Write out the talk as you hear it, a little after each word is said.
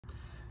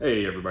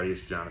Hey everybody,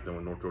 it's Jonathan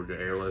with North Georgia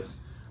Airless.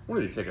 I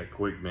wanted to take a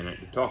quick minute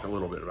to talk a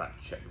little bit about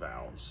check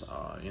valves,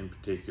 in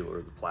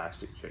particular the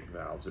plastic check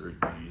valves that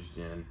are used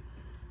in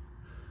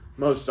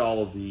most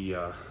all of the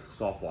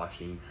soft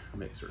washing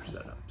mixer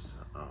setups.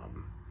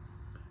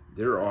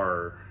 There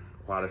are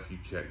quite a few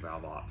check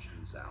valve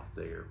options out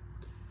there.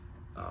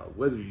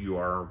 Whether you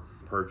are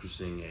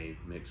purchasing a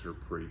mixer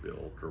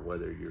pre-built or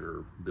whether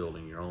you're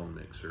building your own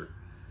mixer,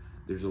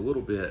 there's a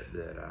little bit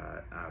that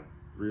I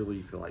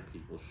really feel like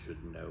people should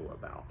know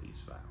about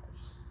these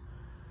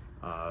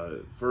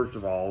valves. First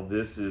of all,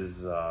 this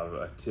is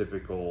a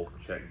typical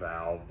check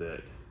valve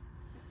that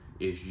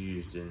is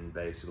used in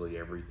basically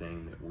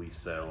everything that we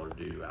sell or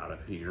do out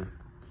of here.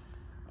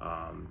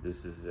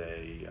 This is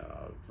a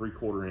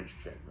 3/4 inch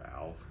check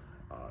valve.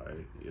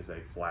 It is a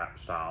flap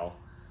style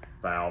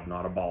valve,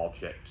 not a ball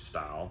check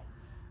style.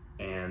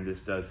 And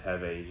this does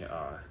have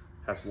a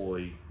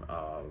Hasseloi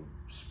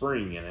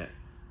spring in it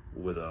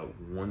with a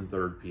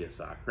 1/3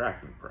 PSI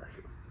cracking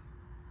pressure.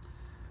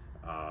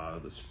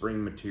 The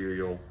spring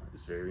material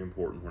is very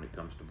important when it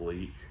comes to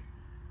bleach.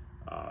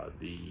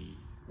 The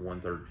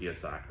 1/3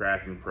 PSI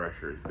cracking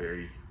pressure is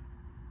very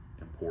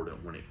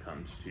important when it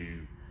comes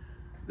to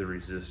the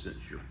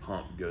resistance your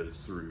pump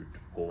goes through to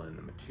pull in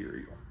the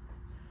material.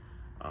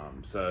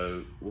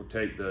 So we'll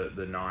take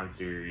the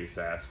non-serious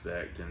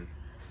aspect, and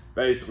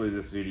basically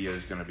this video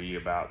is going to be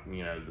about,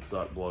 the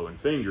suck, blow, and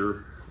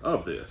finger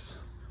of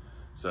this.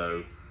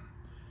 So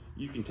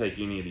you can take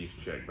any of these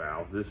check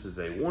valves. This is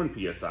a 1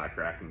 PSI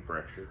cracking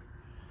pressure.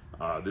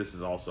 This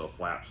is also a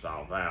flap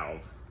style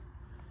valve,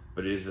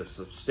 but it is a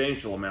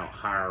substantial amount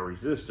higher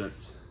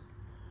resistance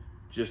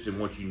just in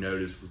what you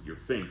notice with your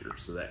finger.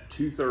 So that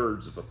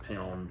 2/3 of a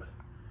pound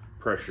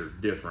pressure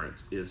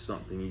difference is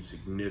something you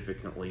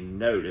significantly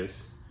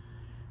notice.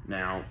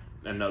 Now,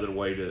 another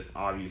way to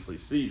obviously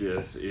see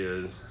this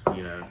is,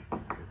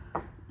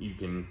 you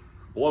can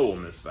blow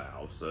on this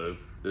valve. So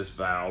this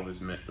valve is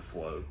meant to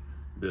flow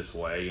this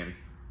way, and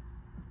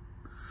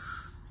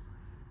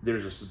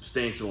there's a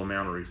substantial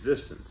amount of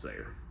resistance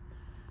there.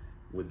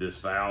 With this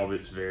valve,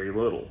 it's very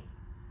little.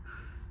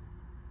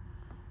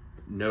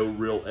 No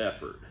real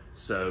effort.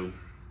 So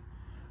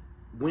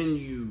when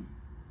you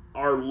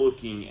are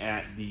looking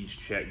at these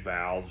check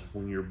valves,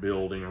 when you're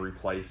building or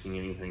replacing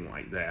anything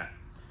like that,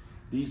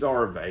 these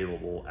are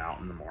available out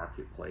in the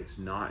marketplace,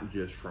 not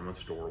just from a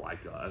store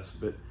like us,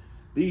 but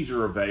these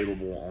are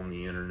available on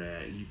the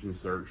internet. You can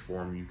search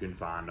for them, you can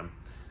find them.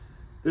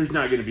 There's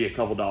not going to be a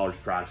couple dollars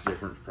price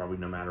difference probably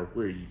no matter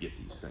where you get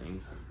these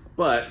things.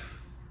 But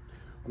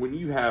when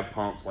you have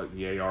pumps like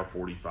the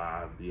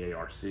AR45, the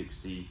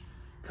AR60,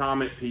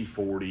 Comet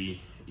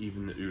P40,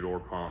 even the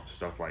Udor pump,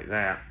 stuff like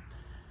that,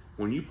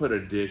 when you put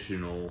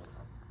additional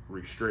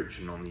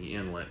restriction on the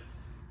inlet,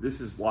 this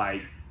is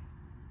like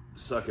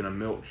sucking a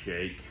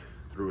milkshake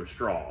through a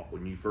straw.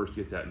 When you first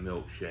get that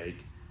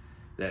milkshake,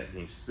 that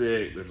thing's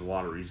thick, there's a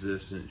lot of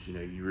resistance,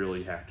 you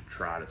really have to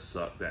try to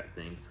suck that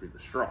thing through the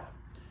straw.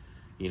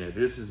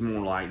 This is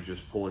more like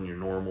just pulling your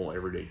normal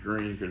everyday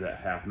drink or that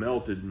half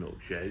melted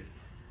milkshake.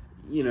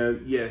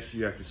 Yes,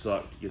 you have to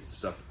suck to get the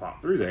stuff to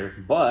pop through there,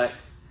 but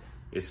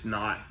it's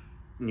not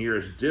near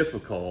as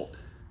difficult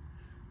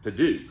to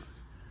do.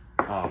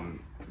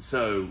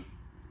 So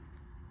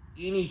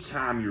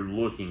anytime you're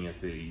looking at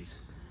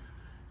these,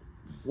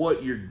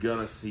 what you're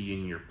gonna see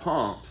in your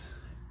pumps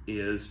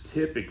is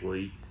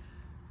typically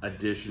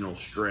additional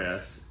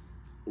stress,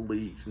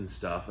 leaks and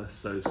stuff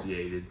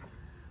associated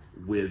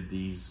with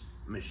these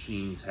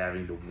machines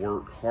having to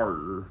work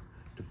harder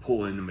to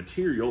pull in the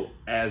material,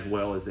 as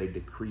well as a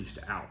decreased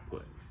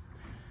output.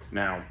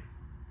 Now,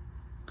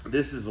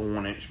 this is a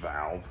 1-inch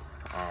valve.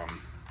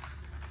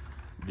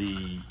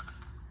 The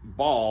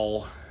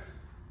ball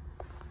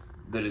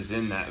that is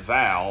in that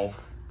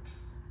valve,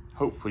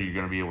 hopefully you're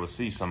going to be able to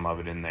see some of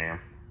it in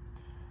there,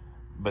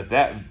 but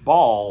that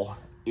ball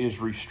is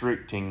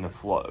restricting the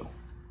flow.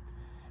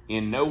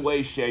 In no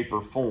way, shape,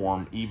 or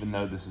form, even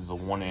though this is a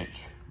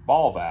 1-inch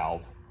ball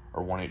valve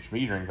or 1-inch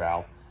metering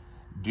valve,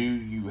 do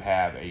you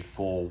have a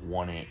full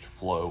 1-inch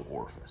flow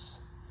orifice.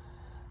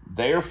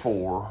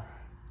 Therefore,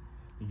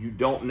 you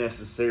don't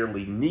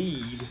necessarily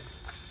need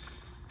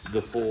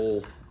the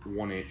full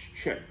 1-inch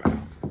check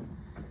valve.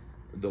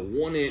 The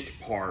 1-inch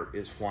part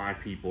is why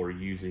people are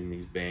using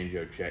these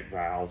Banjo check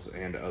valves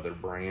and other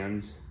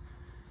brands,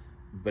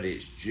 but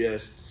it's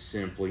just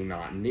simply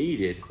not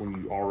needed when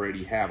you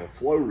already have a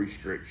flow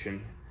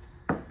restriction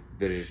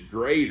that is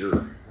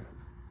greater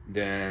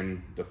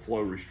than the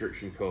flow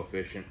restriction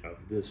coefficient of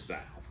this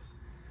valve.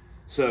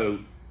 So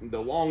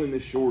the long and the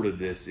short of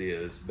this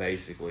is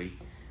basically,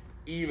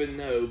 even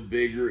though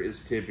bigger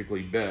is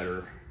typically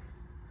better,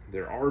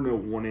 there are no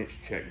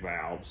 1-inch check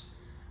valves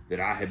that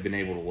I have been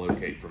able to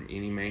locate from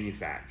any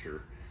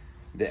manufacturer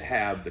that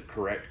have the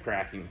correct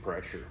cracking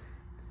pressure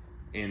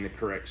and the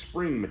correct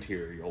spring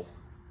material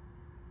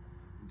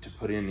to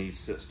put in these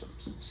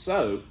systems.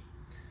 So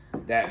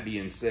that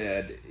being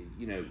said,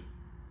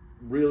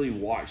 really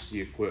watch the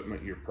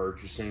equipment you're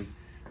purchasing.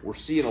 We're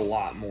seeing a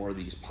lot more of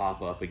these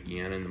pop up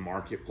again in the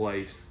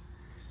marketplace.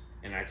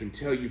 And I can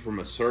tell you from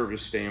a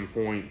service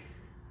standpoint,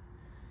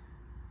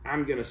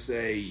 I'm gonna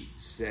say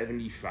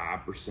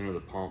 75% of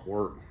the pump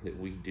work that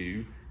we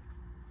do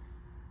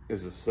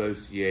is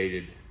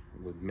associated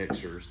with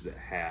mixers that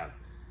have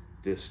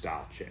this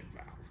style check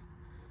valve.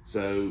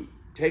 So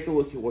take a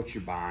look at what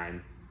you're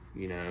buying.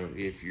 You know,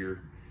 if you're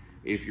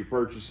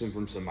purchasing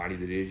from somebody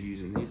that is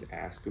using these,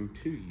 ask them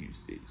to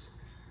use these.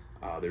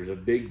 There's a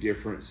big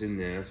difference in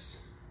this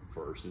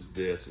versus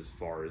this as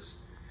far as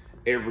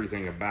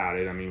everything about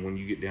it. I mean, when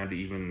you get down to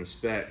even the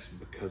specs,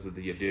 because of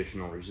the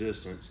additional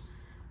resistance,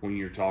 when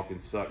you're talking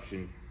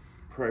suction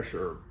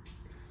pressure,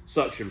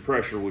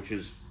 which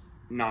is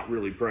not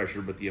really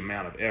pressure, but the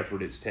amount of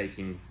effort it's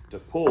taking to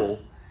pull,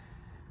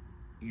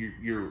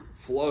 your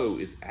flow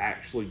is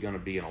actually going to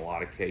be in a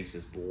lot of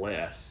cases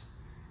less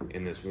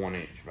in this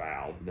 1-inch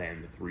valve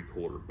than the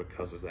 3/4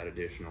 because of that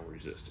additional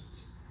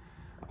resistance.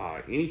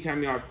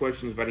 Anytime you have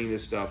questions about any of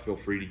this stuff, feel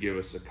free to give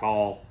us a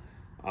call.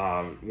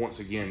 Once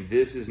again,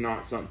 this is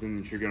not something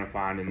that you're going to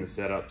find in the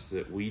setups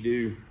that we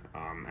do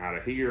out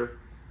of here,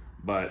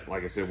 but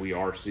like I said, we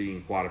are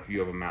seeing quite a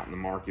few of them out in the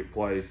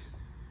marketplace.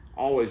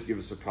 Always give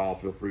us a call.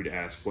 Feel free to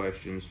ask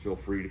questions. Feel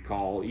free to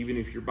call, even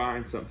if you're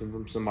buying something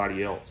from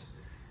somebody else.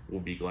 We'll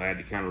be glad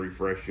to kind of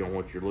refresh you on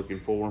what you're looking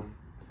for.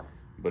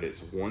 But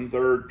it's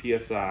 1/3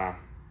 PSI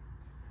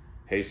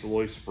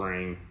Haseloy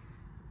spring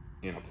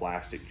in a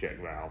plastic check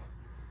valve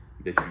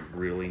that you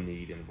really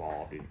need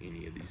involved in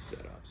any of these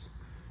setups.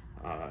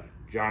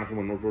 Jonathan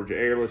with North Georgia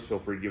Airless. Feel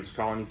free to give us a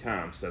call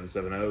anytime,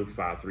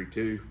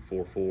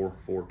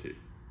 770-532-4442.